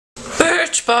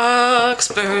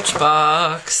Birchbox,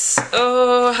 Birchbox.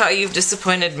 Oh, how you've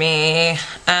disappointed me.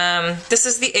 This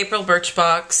is the April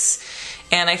Birchbox,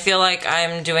 and I feel like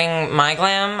I'm doing my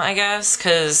glam, I guess,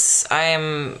 because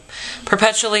I'm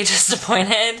perpetually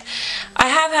disappointed. I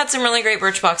have had some really great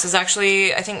Birchboxes,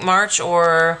 actually, I think March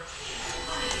or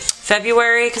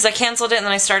February, because I canceled it and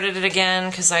then I started it again,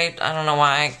 because I don't know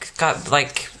why, I got,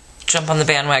 like, jump on the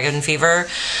bandwagon fever.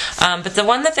 But the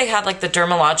one that they had, like the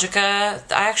Dermalogica,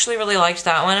 I actually really liked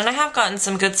that one, and I have gotten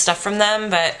some good stuff from them,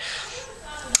 but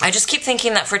I just keep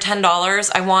thinking that for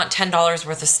 $10, I want $10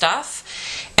 worth of stuff.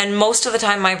 And most of the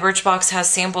time my Birchbox has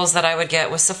samples that I would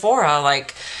get with Sephora.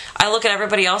 Like, I look at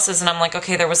everybody else's and I'm like,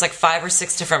 okay, there was like 5 or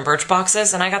 6 different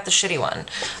Birchboxes, and I got the shitty one.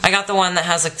 I got the one that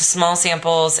has like the small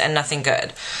samples and nothing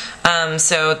good.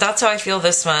 So that's how I feel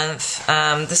this month.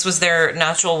 This was their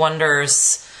Natural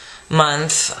Wonders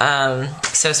month,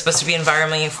 so it's supposed to be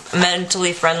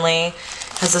environmentally friendly.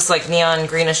 Has this like neon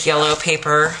greenish yellow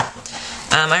paper.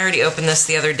 I already opened this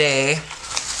the other day,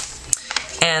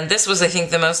 and this was, I think,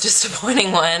 the most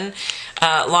disappointing one.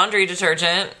 Laundry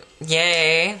detergent,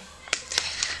 yay.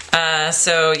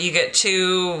 So you get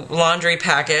 2 laundry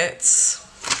packets.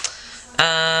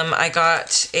 I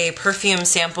got a perfume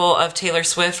sample of Taylor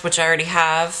Swift, which I already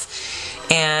have.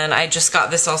 And I just got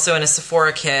this also in a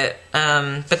Sephora kit,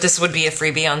 but this would be a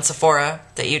freebie on Sephora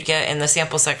that you'd get in the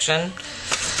sample section.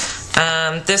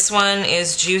 This one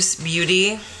is Juice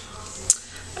Beauty.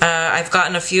 I've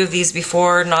gotten a few of these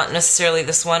before, not necessarily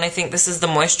this one. I think this is the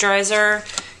moisturizer.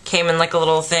 Came in like a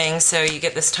little thing, so you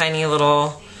get this tiny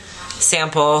little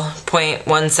sample,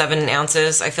 0.17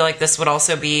 ounces. I feel like this would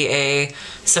also be a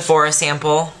Sephora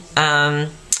sample.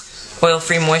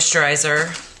 Oil-free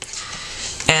moisturizer.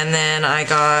 And then I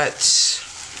got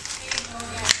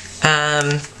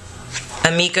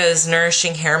Amika's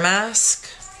Nourishing Hair Mask.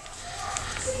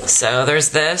 So there's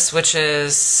this, which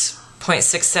is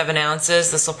 0.67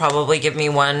 ounces. This will probably give me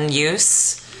 1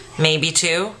 use, maybe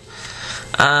 2.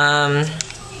 Yeah,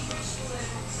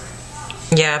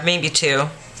 maybe 2,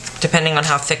 depending on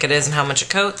how thick it is and how much it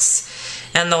coats.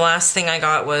 And the last thing I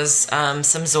got was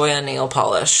some Zoya nail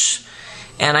polish.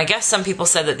 And I guess some people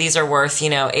said that these are worth,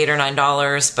 you know, $8 or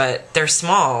 $9, but they're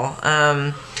small.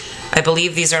 I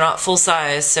believe these are not full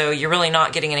size, so you're really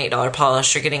not getting an $8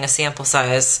 polish. You're getting a sample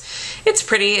size. It's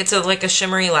pretty. It's like a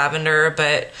shimmery lavender,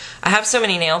 but I have so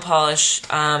many nail polish,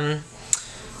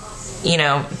 you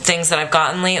know, things that I've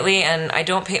gotten lately, and I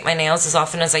don't paint my nails as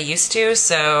often as I used to,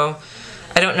 so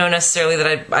I don't know necessarily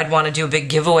that I'd want to do a big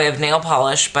giveaway of nail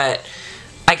polish, but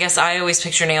I guess I always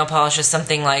picture nail polish as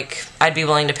something like I'd be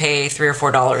willing to pay $3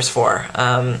 or $4 for.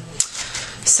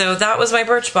 So that was my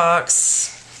Birchbox.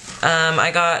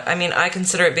 I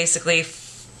consider it basically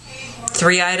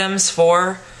 3 items,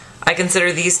 4. I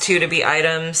consider these 2 to be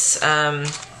items.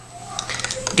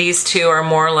 These 2 are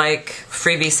more like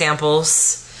freebie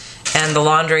samples. And the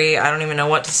laundry, I don't even know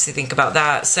what to think about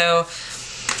that. So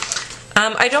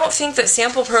I don't think that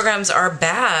sample programs are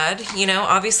bad. You know,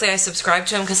 obviously I subscribe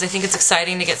to them because I think it's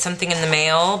exciting to get something in the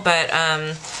mail, but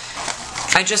I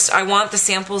want the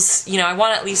samples, you know, I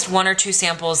want at least 1 or 2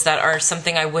 samples that are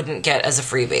something I wouldn't get as a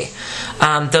freebie.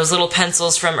 Those little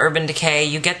pencils from Urban Decay,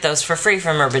 you get those for free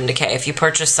from Urban Decay. If you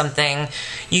purchase something,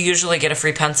 you usually get a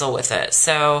free pencil with it.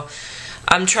 So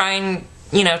I'm trying,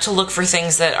 you know, to look for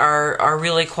things that are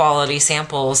really quality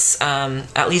samples,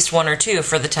 at least 1 or 2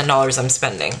 for the $10 I'm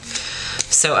spending.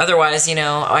 So otherwise, you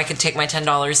know, I could take my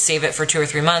 $10, save it for 2 or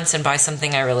 3 months, and buy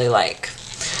something I really like.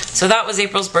 So that was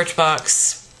April's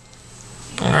Birchbox.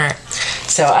 Alright.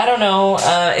 So I don't know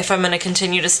if I'm going to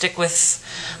continue to stick with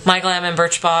My Glam and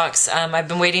Birchbox. I've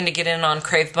been waiting to get in on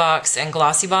Cravebox and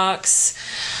Glossybox.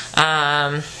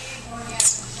 I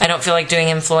don't feel like doing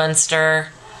Influencer.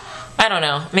 I don't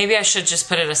know. Maybe I should just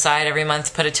put it aside every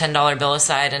month, put a $10 bill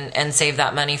aside, and save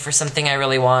that money for something I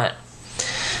really want.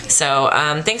 So,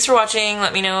 thanks for watching.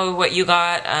 Let me know what you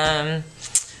got.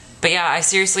 But yeah, I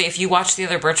seriously, if you watch the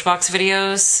other Birchbox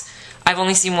videos, I've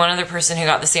only seen one other person who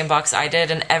got the same box I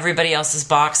did, and everybody else's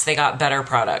box, they got better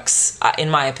products, in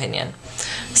my opinion.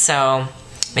 So,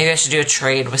 maybe I should do a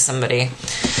trade with somebody.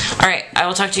 Alright, I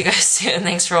will talk to you guys soon.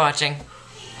 Thanks for watching.